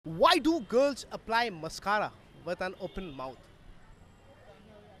Why do girls apply mascara with an open mouth?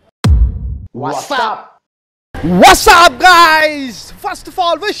 What's up? What's up, guys? First of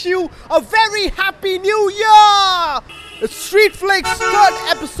all, wish you a very happy new year! It's Street Flix third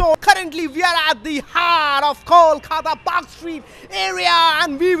episode. Currently, we are at the heart of Kolkata Park Street area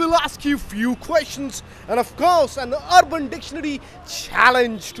and we will ask you few questions and of course an urban dictionary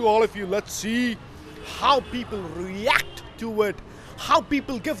challenge to all of you. Let's see how people react to it, how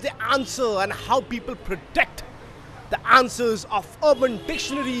people give the answer and how people predict the answers of urban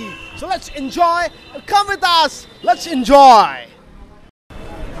dictionary. So let's enjoy. Come with us. Let's enjoy.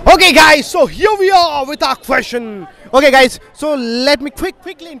 Okay guys, so here we are with our question. Okay guys, so let me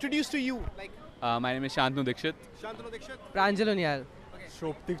quickly introduce to you. My name is Shantanu Dikshit. Shantanu Dikshit. Pranjal Onyal.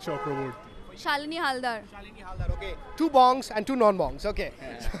 Shoptik Chakraborty. Shalini Haldar. Shalini Haldar. Okay, 2 bongs and 2 non-bongs. Okay.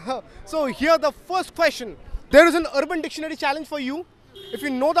 So here the first question. There is an urban dictionary challenge for you. If you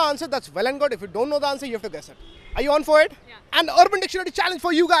know the answer, that's well and good. If you don't know the answer, you have to guess it. Are you on for it? Yeah. An urban dictionary challenge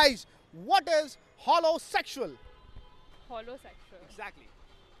for you guys. What is holosexual? Holosexual. Exactly.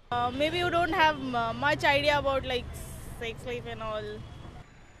 Maybe you don't have much idea about like sex life and all.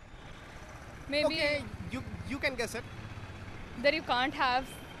 Maybe Okay, you can guess it. that you can't have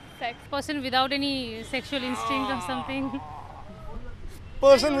sex. Person without any sexual instinct or something.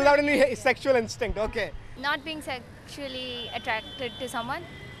 Person without any sexual instinct. Okay. Not being sexually attracted to someone.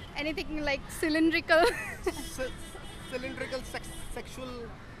 Anything like cylindrical. Cylindrical sexual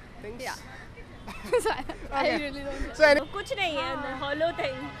things. Yeah. I Okay. really don't know. So any कुछ नहीं है, hollow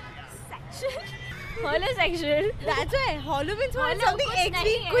thing. Sexual. Holosexual. That's why hollow means something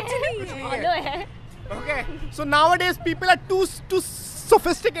extreme. कुछ नहीं है. Hollow है. okay. So nowadays people are too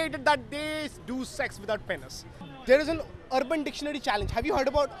sophisticated that they do sex without penis. There is an urban dictionary challenge. Have you heard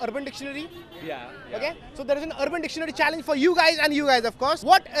about urban dictionary? Yeah. Okay. So there is an urban dictionary challenge for you guys and you guys, of course.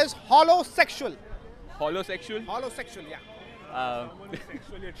 What is holosexual? Holosexual. Holosexual, yeah.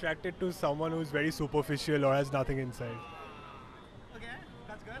 Sexually attracted to someone who's very superficial or has nothing inside. Okay,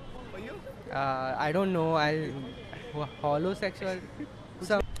 that's good. For you? I don't know. Holosexual.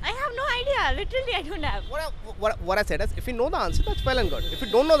 I have no idea. Literally, I don't have. What I said is, if you know the answer, that's well and good. If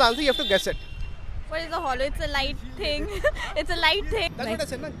you don't know the answer, you have to guess it. What is a hollow? It's a light thing. It's a light thing. That's what I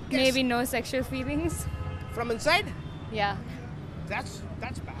said, na? Guess. Maybe no sexual feelings. From inside? Yeah. That's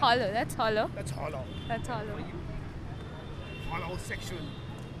bad. Hollow. That's hollow. That's hollow. That's hollow. Holosexual.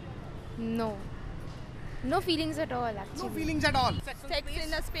 No. No feelings at all, No actually. feelings at all. Sex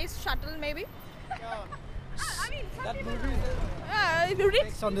in a space shuttle, maybe.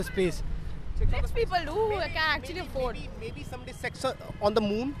 Sex on the space. Sex people do who can actually afford. Maybe someday sex on the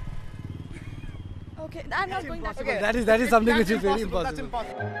moon. Okay, I'm not going that. Okay. That is something which is very That's impossible.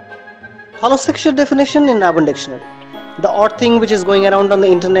 impossible. Holosexual definition in Urban Dictionary. The odd thing which is going around on the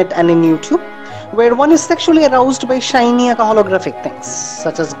internet and in YouTube, where one is sexually aroused by shiny or holographic things,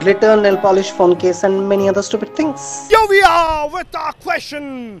 such as glitter, nail polish, phone case, and many other stupid things. Here we are with our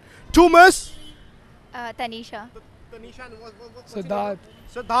question to Miss Tanisha. Tanisha and what's Siddharth.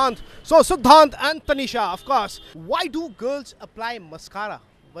 Siddhant. So Siddhant and Tanisha, of course. Why do girls apply mascara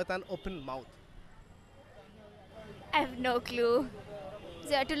with an open mouth? I have no clue.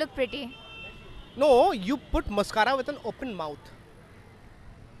 They have to look pretty. No, you put mascara with an open mouth.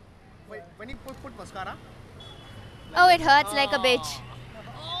 Wait, when you put mascara? Oh, it hurts like a bitch.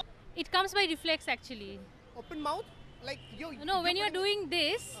 It comes by reflex actually. Open mouth? Like you. No, when you're doing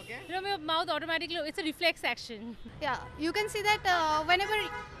this, Okay. your mouth automatically, it's a reflex action. Yeah. You can see that whenever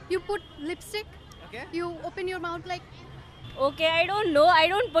you put lipstick, Okay. you open your mouth like. Okay, I don't know. I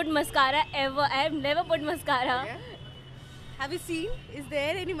don't put mascara ever. I have never put mascara. Okay. Have you seen? Is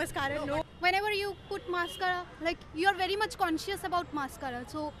there any mascara? No. Whenever you put mascara, like you are very much conscious about mascara,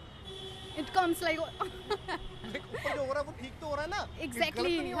 so it comes like. Like ऊपर जो हो रहा है वो ठीक तो हो रहा है ना? Exactly. गलत तो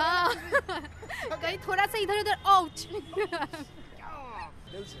नहीं हो रहा हाँ. कहीं थोड़ा सा इधर-उधर ouch.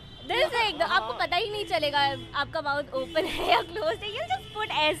 दिल से. दिल से एकदम आपको पता ही नहीं चलेगा आपका माउथ ओपन है या क्लोज है. You just put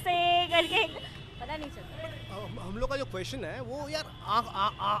ऐसे करके पता नहीं चलता. हम लोग का जो क्वेश्चन है वो यार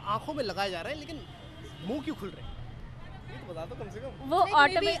आंखों में लगाया जा रहा है लेकिन मुंह क्यों खुल रहे हैं? ये तो बता दो कम से कम. वो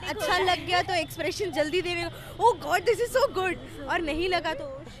ऑटोमेटिक अच्छा लग गया तो एक्सप्रेशन जल्दी देने का. ओह God this is so good. और नहीं लगा तो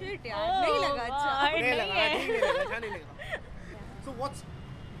शिट यार नहीं लगा अच्छा. नहीं लगा, ठीक नहीं लगा, अच्छा नहीं लगा. So what's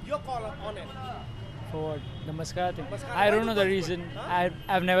your call on it? For what? The mascara thing? Mascara. I Why don't know do the girls- reason. Huh?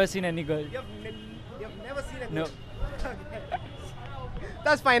 I've never seen any girl. You have never seen a No. girl.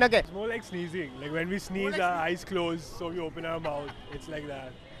 That's fine. Okay. It's more like sneezing. Like when we sneeze, like our eyes close, so we open our mouth. It's like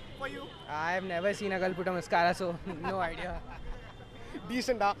that. For you, I have never seen a girl put a mascara, so no idea.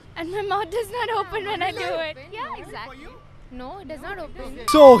 decent. And my mouth does not open when I do it. Yeah, For exactly. you, No, it does not open.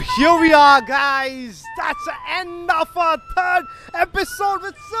 So here we are, guys. That's the end of our third episode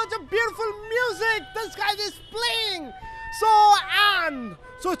with such a beautiful music this guy is playing.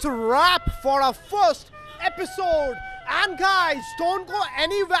 So it's a wrap for our first episode. And guys, don't go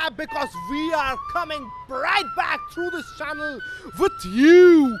anywhere because we are coming right back through this channel with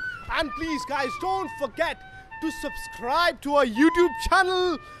you. And please, guys, don't forget to subscribe to our YouTube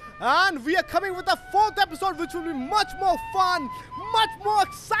channel. And we are coming with the fourth episode, which will be much more fun, much more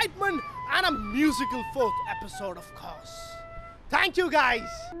excitement, and a musical fourth episode, of course. Thank you, guys.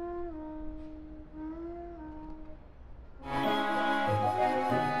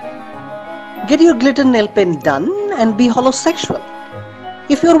 Get your glitter nail pen done and be holosexual.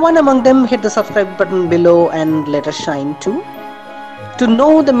 If you're one among them, hit the subscribe button below and let us shine too. To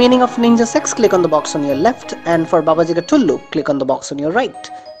know the meaning of ninja sex, click on the box on your left, and for Babaji Ka Tullu, click on the box on your right.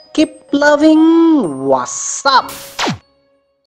 Keep loving. What's up?